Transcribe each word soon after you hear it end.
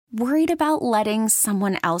Worried about letting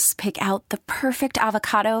someone else pick out the perfect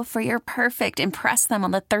avocado for your perfect impress them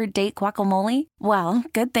on the third date guacamole? Well,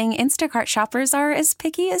 good thing Instacart shoppers are as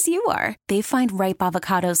picky as you are. They find ripe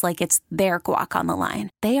avocados like it's their guac on the line.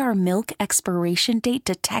 They are milk expiration date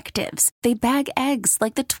detectives. They bag eggs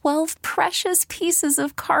like the 12 precious pieces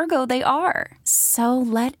of cargo they are. So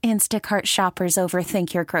let Instacart shoppers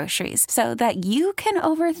overthink your groceries so that you can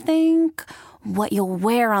overthink what you'll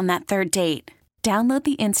wear on that third date. Download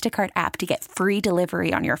the Instacart app to get free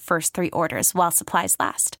delivery on your first 3 orders while supplies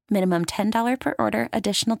last. Minimum $10 per order.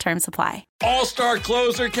 Additional terms apply. All-star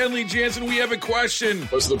closer Kenley Jansen, we have a question.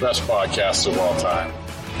 What's the best podcast of all time?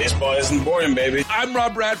 Baseball isn't boring, baby. I'm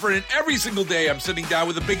Rob Bradford, and every single day I'm sitting down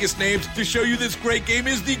with the biggest names to show you this great game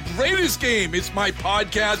is the greatest game. It's my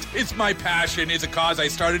podcast. It's my passion. It's a cause I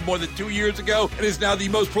started more than 2 years ago and is now the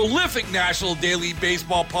most prolific national daily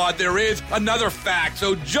baseball pod there is. Another fact.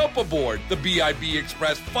 So jump aboard the BIB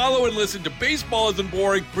Express. Follow and listen to Baseball Isn't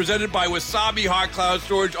Boring, presented by Wasabi Hot Cloud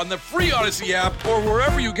Storage on the free Odyssey app or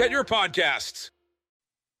wherever you get your podcasts.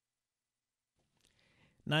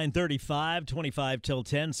 9:35, 25 till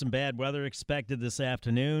 10. Some bad weather expected this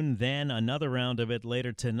afternoon. Then another round of it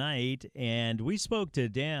later tonight. And we spoke to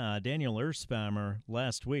Daniel Erspamer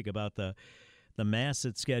last week about the mass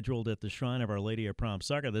that's scheduled at the Shrine of Our Lady of Prompt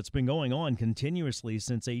Succor that's been going on continuously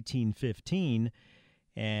since 1815.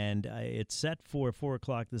 And it's set for 4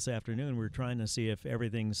 o'clock this afternoon. We're trying to see if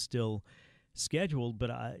everything's still scheduled,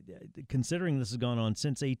 but considering this has gone on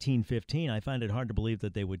since 1815, I find it hard to believe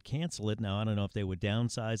that they would cancel it. Now, I don't know if they would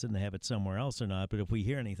downsize it and have it somewhere else or not, but if we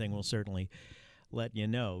hear anything, we'll certainly let you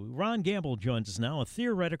know. Ron Gamble joins us now, a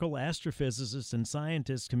theoretical astrophysicist and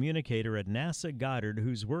scientist communicator at NASA Goddard,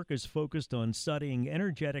 whose work is focused on studying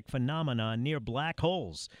energetic phenomena near black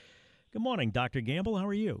holes. Good morning, Dr. Gamble. How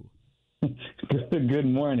are you? Good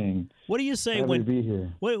morning. What do you say Happy when to be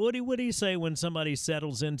here. What do you say when somebody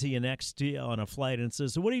settles into you next to you on a flight and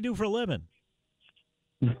says, "So what do you do for a living?"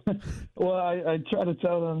 Well, I try to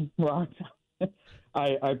tell them. Well,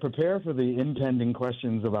 I prepare for the impending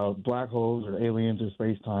questions about black holes or aliens or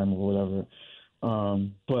space time or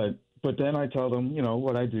whatever. But then I tell them,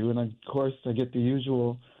 what I do, and of course I get the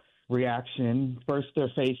usual reaction. First, their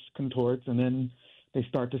face contorts, and then they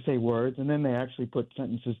start to say words, and then they actually put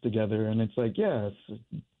sentences together, and it's like, yes,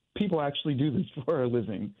 people actually do this for a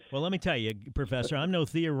living. Well, let me tell you, Professor, I'm no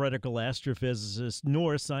theoretical astrophysicist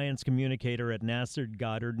nor science communicator at NASA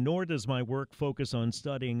Goddard, nor does my work focus on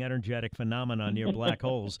studying energetic phenomena near black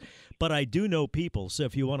holes. But I do know people, so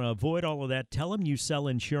if you want to avoid all of that, tell them you sell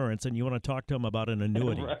insurance and you want to talk to them about an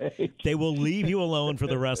annuity. Right. They will leave you alone for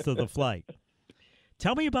the rest of the flight.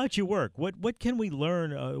 Tell me about your work. What can we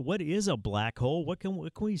learn? What is a black hole? What can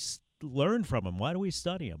we learn from them? Why do we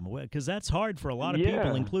study them? Because that's hard for a lot of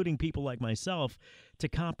people, including people like myself, to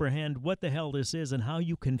comprehend what the hell this is and how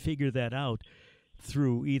you can figure that out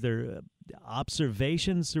through either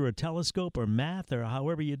observations through a telescope or math or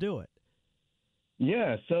however you do it.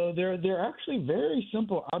 Yeah, so they're actually very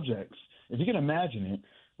simple objects. If you can imagine it,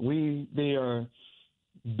 they are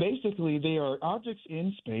objects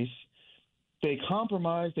in space. They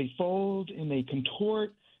compromise, they fold, and they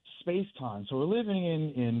contort space-time. So we're living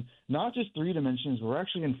in not just 3 dimensions, we're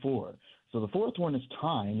actually in 4. So the fourth one is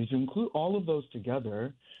time. If you include all of those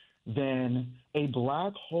together, then a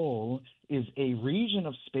black hole is a region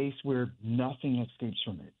of space where nothing escapes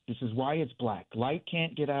from it. This is why it's black. Light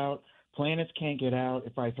can't get out. Planets can't get out.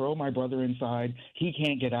 If I throw my brother inside, he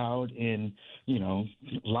can't get out and,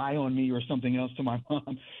 lie on me or something else to my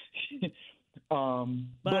mom.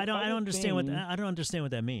 But I don't understand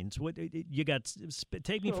what that means. What you got?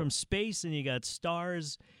 Take me from space, and you got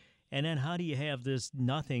stars, and then how do you have this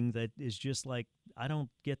nothing that is just like, I don't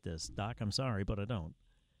get this, Doc. I'm sorry, but I don't.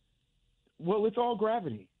 Well, it's all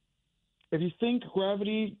gravity. If you think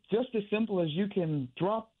gravity, just as simple as you can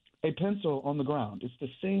drop a pencil on the ground, it's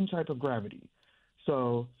the same type of gravity.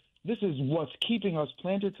 So this is what's keeping us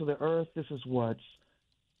planted to the earth. This is what's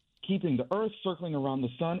keeping the earth circling around the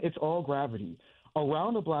sun. It's all gravity.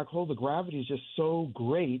 Around a black hole, the gravity is just so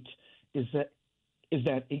great is that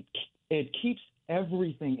it keeps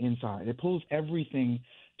everything inside. It pulls everything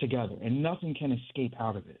together, and nothing can escape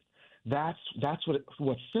out of it. That's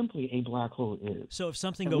what simply a black hole is. So if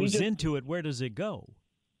something goes into it, where does it go?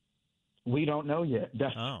 We don't know yet.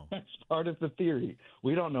 That's part of the theory.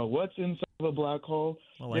 We don't know what's inside of a black hole.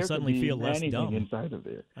 Well, I suddenly feel less dumb. Inside of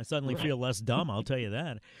there. I suddenly feel less dumb, I'll tell you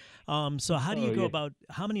that. So how do you go about,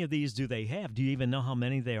 how many of these do they have? Do you even know how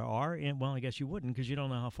many there are? Well, I guess you wouldn't, because you don't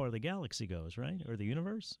know how far the galaxy goes, right? Or the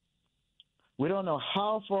universe? We don't know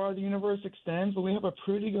how far the universe extends, but we have a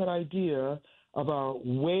pretty good idea about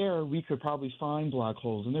where we could probably find black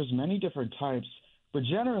holes, and there's many different types. But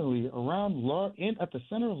generally, at the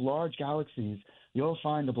center of large galaxies, you'll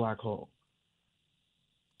find a black hole.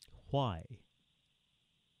 Why?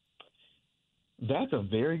 That's a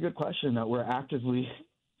very good question that we're actively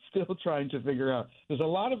still trying to figure out. There's a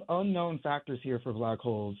lot of unknown factors here for black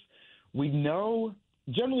holes. We know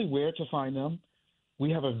generally where to find them.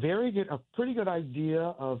 We have a pretty good idea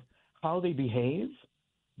of how they behave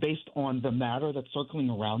based on the matter that's circling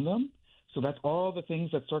around them. So that's all the things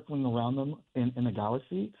that's circling around them in a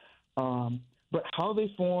galaxy. But how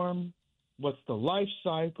they form, what's the life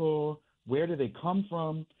cycle, where do they come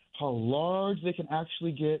from, how large they can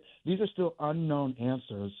actually get, these are still unknown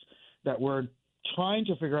answers that we're trying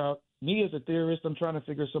to figure out. Me as a theorist, I'm trying to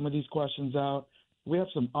figure some of these questions out. We have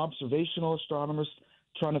some observational astronomers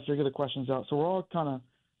trying to figure the questions out. So we're all kind of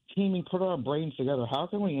teaming, put our brains together. How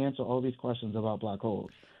can we answer all these questions about black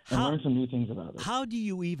holes and learn some new things about it? How do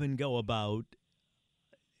you even go about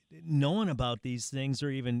knowing about these things, or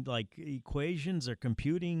even like equations or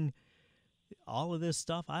computing all of this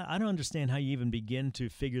stuff? I don't understand how you even begin to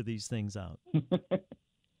figure these things out.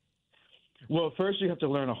 Well, first you have to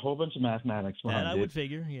learn a whole bunch of mathematics behind That I would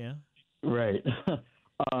figure, yeah. Right.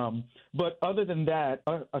 But other than that,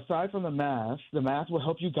 aside from the math will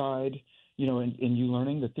help you guide, in you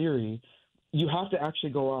learning the theory. You have to actually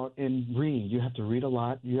go out and read. You have to read a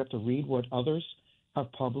lot. You have to read what others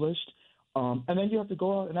have published. And then you have to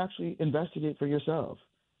go out and actually investigate for yourself.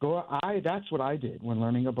 That's what I did when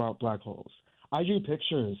learning about black holes. I drew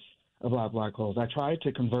pictures about black holes. I tried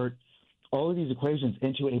to convert all of these equations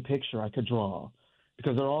into a picture I could draw,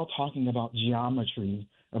 because they're all talking about geometry,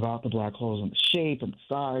 about the black holes and the shape and the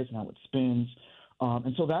size and how it spins.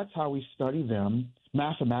 And so that's how we study them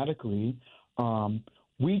mathematically.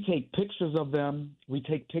 We take pictures of them. We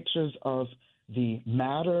take pictures of the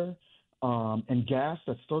matter and gas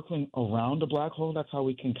that's circling around a black hole. That's how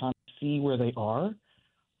we can kind of see where they are.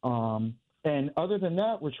 And other than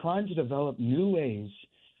that, we're trying to develop new ways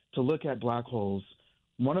to look at black holes.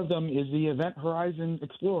 One of them is the Event Horizon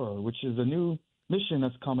Explorer, which is a new mission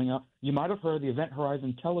that's coming up. You might have heard of the Event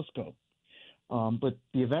Horizon Telescope. But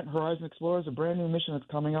the Event Horizon Explorer is a brand new mission that's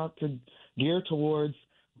coming out to gear towards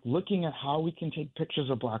looking at how we can take pictures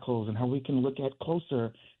of black holes and how we can look at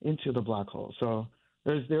closer into the black hole. So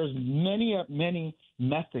there's many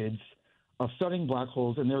methods of studying black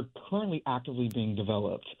holes, and they're currently actively being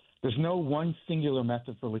developed. There's no one singular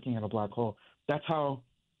method for looking at a black hole. That's how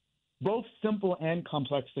both simple and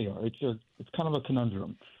complex they are. It's kind of a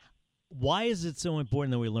conundrum. Why is it so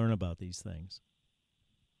important that we learn about these things?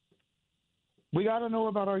 We got to know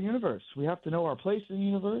about our universe. We have to know our place in the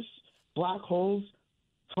universe. Black holes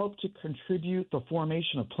help to contribute the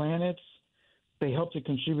formation of planets. They help to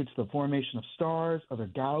contribute to the formation of stars, other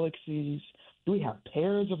galaxies. We have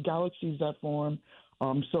pairs of galaxies that form.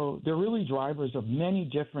 So they're really drivers of many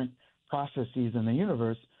different processes in the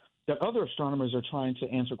universe that other astronomers are trying to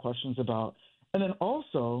answer questions about. And then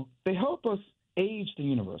also, they help us age the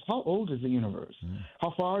universe. How old is the universe?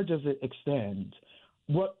 How far does it extend?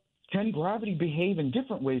 Can gravity behave in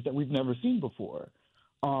different ways that we've never seen before?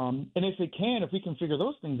 And if we can figure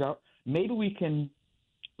those things out, maybe we can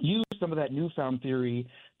use some of that newfound theory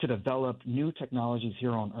to develop new technologies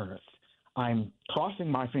here on Earth. I'm crossing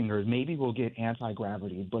my fingers. Maybe we'll get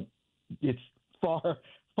anti-gravity, but it's far,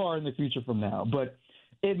 far in the future from now. But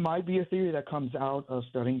it might be a theory that comes out of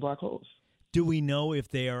studying black holes. Do we know if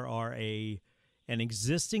there are an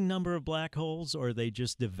existing number of black holes, or they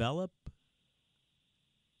just develop?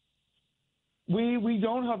 We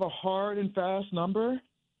don't have a hard and fast number.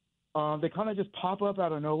 They kind of just pop up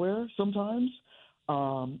out of nowhere sometimes.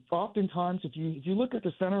 Oftentimes, if you look at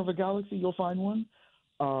the center of a galaxy, you'll find one.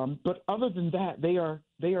 But other than that, they are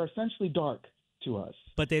essentially dark to us.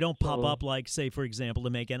 But they don't pop up like, say, for example, to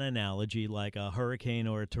make an analogy, like a hurricane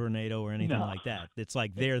or a tornado or anything like that. It's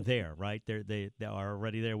like they're there, right? They are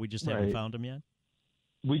already there. We just haven't found them yet?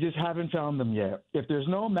 We just haven't found them yet. If there's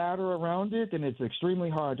no matter around it, then it's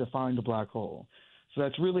extremely hard to find a black hole. So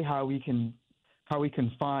that's really how we can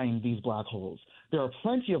find these black holes. There are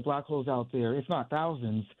plenty of black holes out there, if not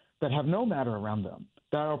thousands, that have no matter around them,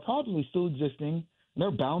 that are probably still existing.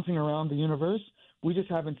 They're bouncing around the universe. We just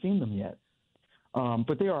haven't seen them yet.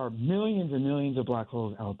 But there are millions and millions of black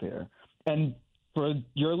holes out there. And for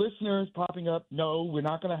your listeners popping up, no, we're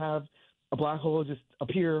not going to have a black hole just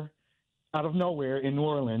appear out of nowhere in New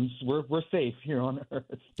Orleans. We're safe here on Earth.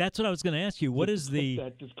 That's what I was going to ask you. What is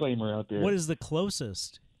that disclaimer out there? What is the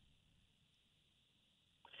closest?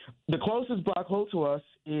 The closest black hole to us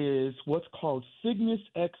is what's called Cygnus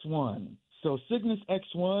X1. So Cygnus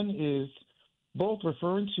X1 is both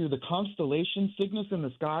referring to the constellation Cygnus in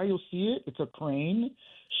the sky. You'll see it. It's a crane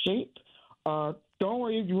shape. Don't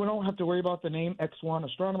worry. You don't have to worry about the name X1.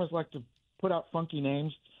 Astronomers like to put out funky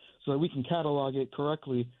names so that we can catalog it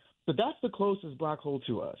correctly. But that's the closest black hole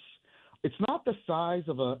to us. It's not the size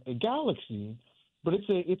of a galaxy, but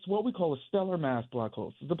it's what we call a stellar mass black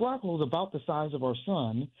hole. So the black hole is about the size of our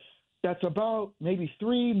sun. That's about maybe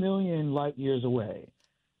 3 million light years away.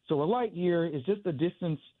 So a light year is just the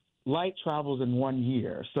distance light travels in 1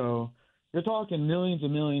 year. So you're talking millions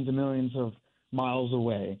and millions and millions of miles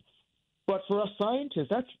away. But for us scientists,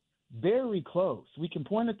 that's very close. We can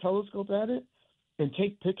point a telescope at it and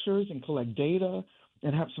take pictures and collect data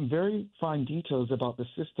and have some very fine details about the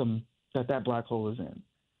system that black hole is in.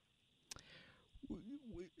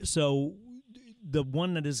 So the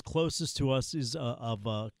one that is closest to us is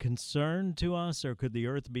of concern to us, or could the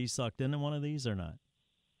Earth be sucked into one of these or not?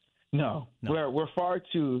 No. We're far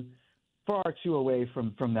too away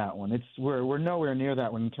from that one. We're nowhere near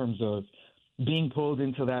that one in terms of being pulled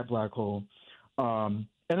into that black hole. And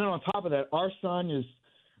then on top of that, our sun is.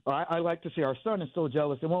 I like to say our sun is so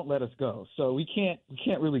jealous it won't let us go. So we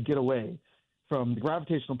can't really get away from the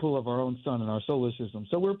gravitational pull of our own sun and our solar system.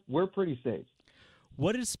 So we're pretty safe.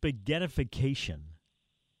 What is spaghettification?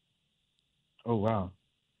 Oh wow!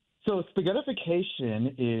 So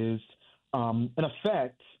spaghettification is an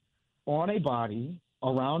effect on a body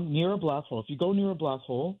near a black hole. If you go near a black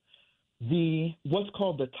hole, what's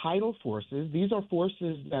called the tidal forces. These are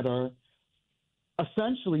forces that are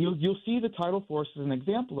essentially, you'll see the tidal forces. An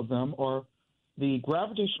example of them are the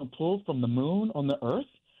gravitational pull from the moon on the Earth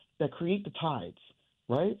that create the tides,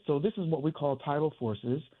 right? So this is what we call tidal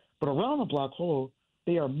forces. But around a black hole,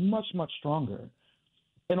 they are much, much stronger.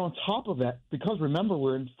 And on top of that, because remember,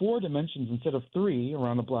 we're in 4 dimensions instead of 3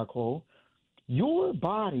 around a black hole, your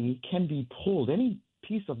body can be pulled. Any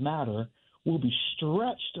piece of matter will be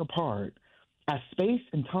stretched apart as space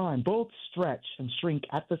and time both stretch and shrink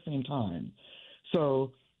at the same time.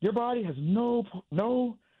 So your body has no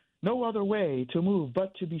other way to move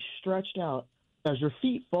but to be stretched out as your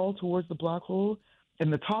feet fall towards the black hole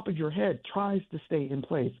and the top of your head tries to stay in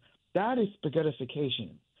place. That is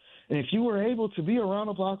spaghettification. And if you were able to be around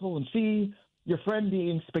a black hole and see your friend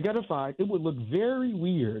being spaghettified, it would look very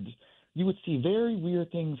weird. You would see very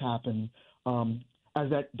weird things happen as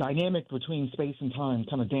that dynamic between space and time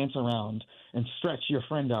kind of dance around and stretch your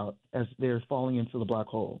friend out as they're falling into the black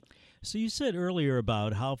hole. So you said earlier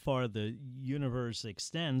about how far the universe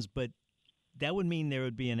extends, but that would mean there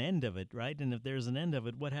would be an end of it, right? And if there's an end of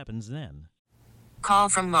it, what happens then? Call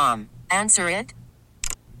from mom. Answer it.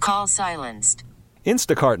 Call silenced.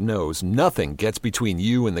 Instacart knows nothing gets between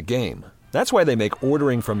you and the game. That's why they make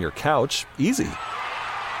ordering from your couch easy.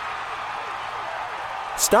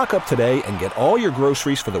 Stock up today and get all your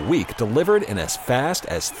groceries for the week delivered in as fast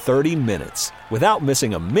as 30 minutes without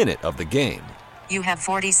missing a minute of the game. You have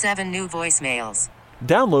 47 new voicemails.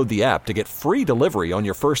 Download the app to get free delivery on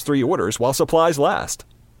your first 3 orders while supplies last.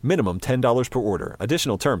 Minimum $10 per order.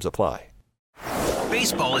 Additional terms apply.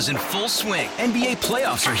 Baseball is in full swing. NBA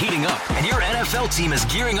playoffs are heating up, and your NFL team is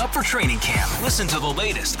gearing up for training camp. Listen to the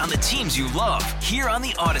latest on the teams you love here on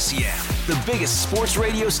the Odyssey app. The biggest sports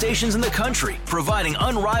radio stations in the country, providing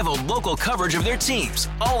unrivaled local coverage of their teams,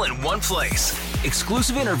 all in one place.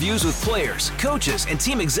 Exclusive interviews with players, coaches, and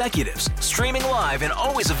team executives, streaming live and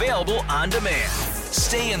always available on demand.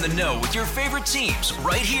 Stay in the know with your favorite teams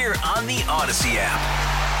right here on the Odyssey app.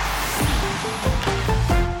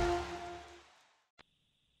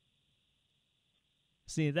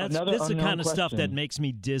 See, this is the kind of stuff that makes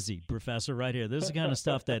me dizzy, Professor, right here. This is the kind of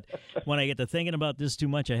stuff that when I get to thinking about this too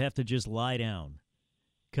much, I have to just lie down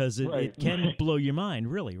because it can blow your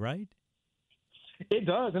mind, really, right? It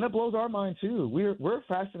does, and it blows our mind, too. We're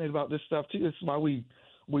fascinated about this stuff, too. This is why we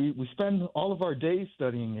spend all of our days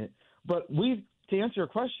studying it. But to answer your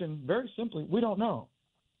question, very simply, we don't know.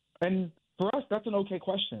 And for us, that's an okay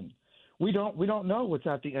question. We don't know what's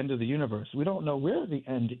at the end of the universe. We don't know where the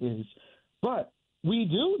end is. But we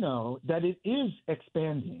do know that it is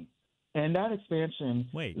expanding, and that expansion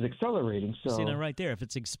is accelerating. So, see, now right there, if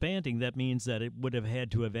it's expanding, that means that it would have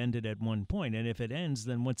had to have ended at one point. And if it ends,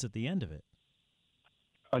 then what's at the end of it?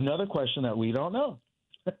 Another question that we don't know.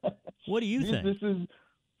 What do you think?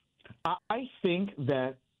 I think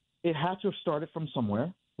that it had to have started from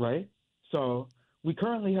somewhere, right? So we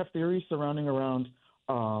currently have theories surrounding around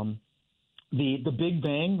the Big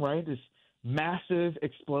Bang, right? This massive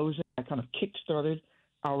explosion that kind of kick-started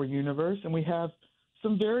our universe. And we have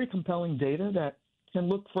some very compelling data that can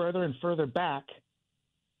look further and further back,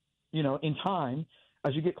 in time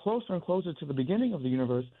as you get closer and closer to the beginning of the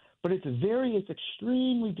universe. But it's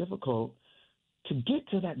extremely difficult to get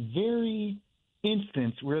to that very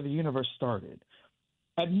instance where the universe started.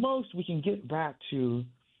 At most, we can get back to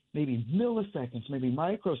maybe milliseconds, maybe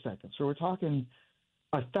microseconds. So we're talking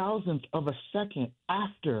a thousandth of a second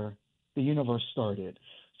after the universe started.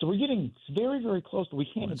 So we're getting very, very close, but we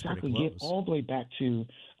can't exactly get all the way back to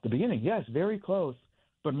the beginning. Yes, very close.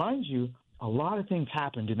 But mind you, a lot of things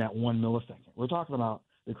happened in that 1 millisecond. We're talking about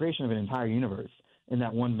the creation of an entire universe in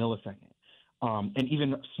that 1 millisecond, and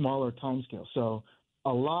even smaller time scale. So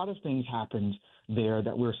a lot of things happened there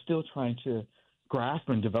that we're still trying to grasp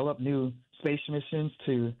and develop new space missions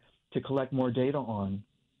to collect more data on.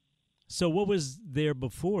 So what was there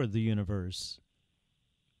before the universe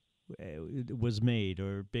was made,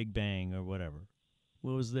 or Big Bang, or whatever?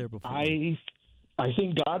 What was there before? I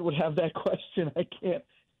think God would have that question.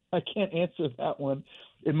 I can't answer that one.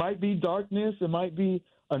 It might be darkness. It might be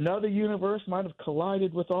another universe might have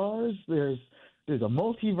collided with ours. There's a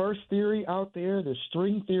multiverse theory out there. There's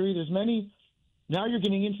string theory. There's many. Now you're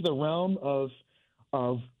getting into the realm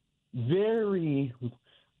of very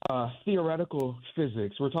theoretical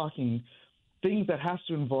physics. We're talking things that has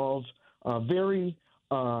to involve very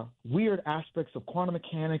weird aspects of quantum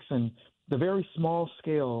mechanics and the very small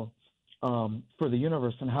scale for the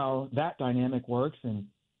universe and how that dynamic works, and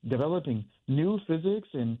developing new physics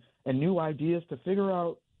and new ideas to figure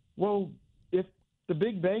out, well, if the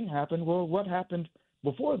Big Bang happened, well, what happened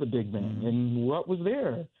before the Big Bang and what was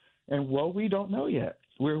there? And, well, we don't know yet.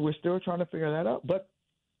 We're still trying to figure that out. But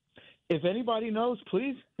if anybody knows,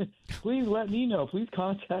 please let me know. Please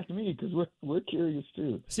contact me, because we're curious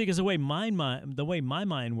too. See, because the way my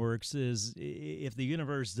mind works is, if the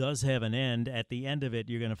universe does have an end, at the end of it,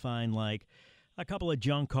 you're going to find like a couple of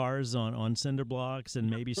junk cars on cinder blocks and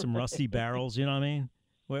maybe some rusty barrels. You know what I mean?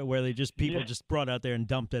 Where they people just brought out there and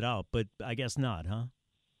dumped it out. But I guess not, huh?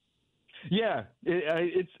 Yeah,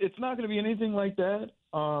 it's not going to be anything like that.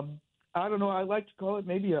 I don't know. I like to call it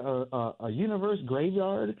maybe a universe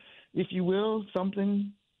graveyard, if you will,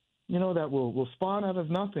 something, that will spawn out of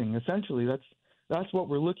nothing. Essentially, that's what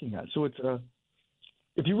we're looking at. So it's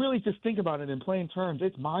if you really just think about it in plain terms,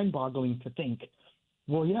 it's mind-boggling to think,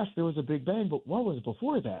 well, yes, there was a Big Bang, but what was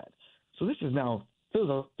before that? So this is now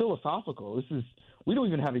philosophical. We don't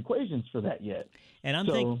even have equations for that yet. And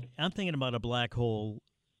I'm thinking about a black hole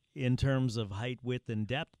in terms of height, width, and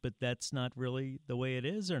depth, but that's not really the way it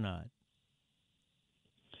is, or not?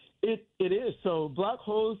 It is. So black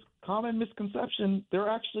holes, common misconception, they're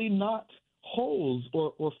actually not holes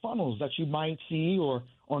or funnels that you might see or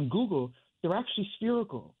on Google. They're actually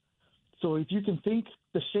spherical. So if you can think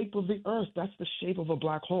the shape of the Earth, that's the shape of a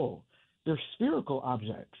black hole. They're spherical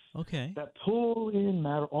objects that pull in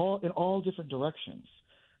matter in all different directions.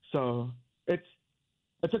 So it's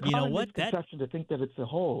a common misconception to think that it's a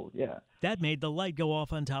hole. Yeah. That made the light go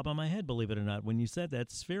off on top of my head, believe it or not, when you said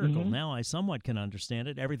that's spherical. Mm-hmm. Now I somewhat can understand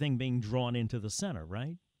it. Everything being drawn into the center,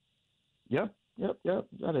 right? Yep.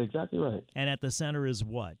 That is exactly right. And at the center is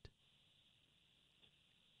what?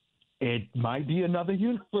 It might be another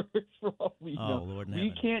universe for all we know. Lord in we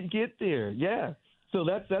heaven. can't get there. Yeah. So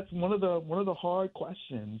that's one of the hard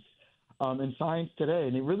questions in science today,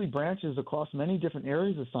 and it really branches across many different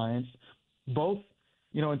areas of science, both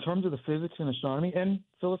in terms of the physics and astronomy, and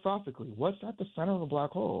philosophically. What's at the center of a black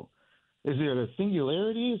hole? Is there a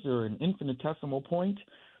singularity? Is there an infinitesimal point?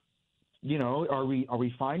 Are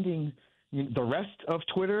we finding the rest of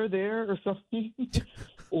Twitter there or something,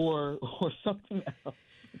 or something else?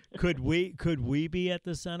 Could we be at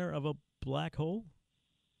the center of a black hole?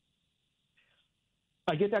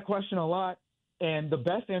 I get that question a lot, and the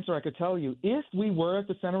best answer I could tell you, if we were at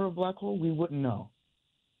the center of a black hole, we wouldn't know.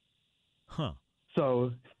 Huh.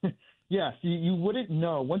 So, yes, you wouldn't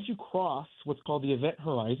know. Once you cross what's called the event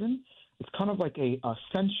horizon, it's kind of like a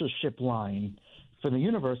censorship line for the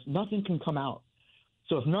universe. Nothing can come out.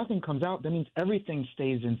 So if nothing comes out, that means everything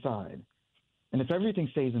stays inside. And if everything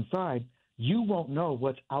stays inside, you won't know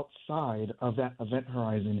what's outside of that event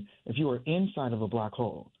horizon if you are inside of a black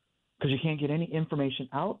hole, because you can't get any information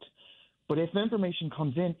out. But if information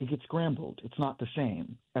comes in, it gets scrambled. It's not the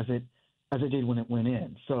same as it did when it went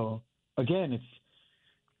in. So again, it's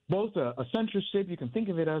both a censorship. You can think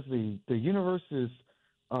of it as the universe's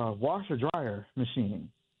washer dryer machine.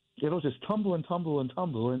 It'll just tumble and tumble and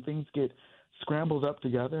tumble, and things get scrambled up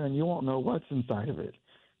together, and you won't know what's inside of it.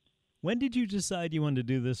 When did you decide you wanted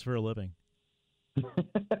to do this for a living?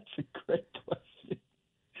 That's a great question.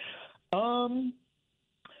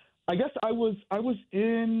 I guess I was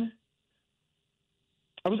in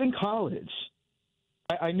college.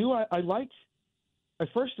 I knew I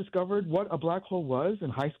first discovered what a black hole was in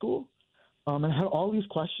high school, and I had all these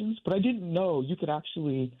questions, but I didn't know you could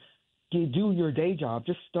actually do your day job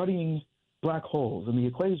just studying black holes and the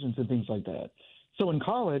equations and things like that. So in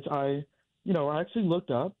college, I actually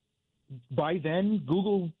looked up. By then,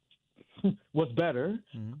 Google was better.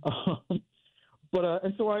 Mm-hmm.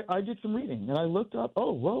 And so I did some reading, and I looked up,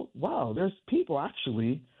 wow, there's people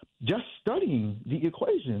actually just studying the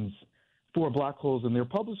equations for black holes, and they're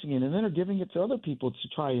publishing it, and then they're giving it to other people to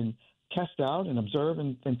try and test out and observe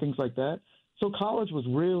and things like that. So college was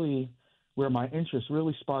really where my interest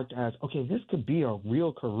really sparked as, okay, this could be a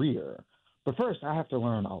real career. But first, I have to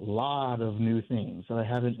learn a lot of new things that I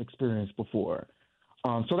haven't experienced before.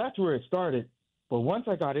 So that's where it started. But once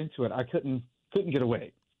I got into it, I couldn't get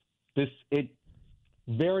away. It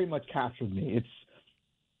very much captured me.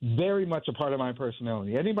 It's very much a part of my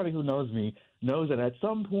personality. Anybody who knows me knows that at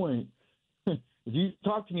some point, if you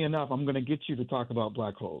talk to me enough, I'm going to get you to talk about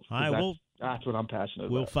black holes. That's what I'm passionate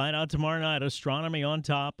about. We'll find out tomorrow night. Astronomy on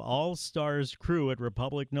Top, All-Stars Crew at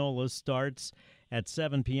Republic NOLA starts at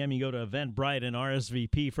 7 p.m. You go to Eventbrite and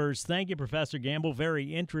RSVP first. Thank you, Professor Gamble.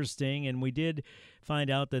 Very interesting. And we did find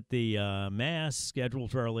out that the Mass scheduled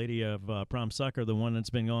for Our Lady of Prom Sucker, the one that's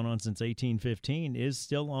been going on since 1815, is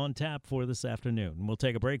still on tap for this afternoon. We'll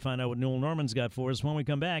take a break, find out what Newell Norman's got for us when we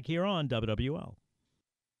come back here on WWL.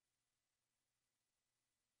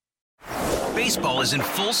 Baseball is in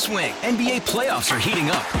full swing. NBA playoffs are heating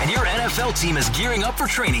up, and your NFL team is gearing up for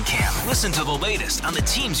training camp. Listen to the latest on the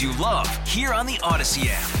teams you love here on the Odyssey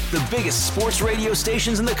app. The biggest sports radio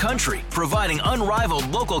stations in the country, providing unrivaled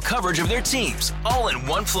local coverage of their teams, all in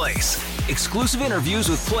one place. Exclusive interviews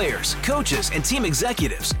with players, coaches, and team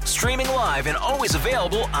executives, streaming live and always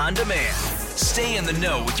available on demand. Stay in the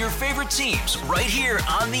know with your favorite teams right here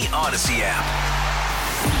on the Odyssey app.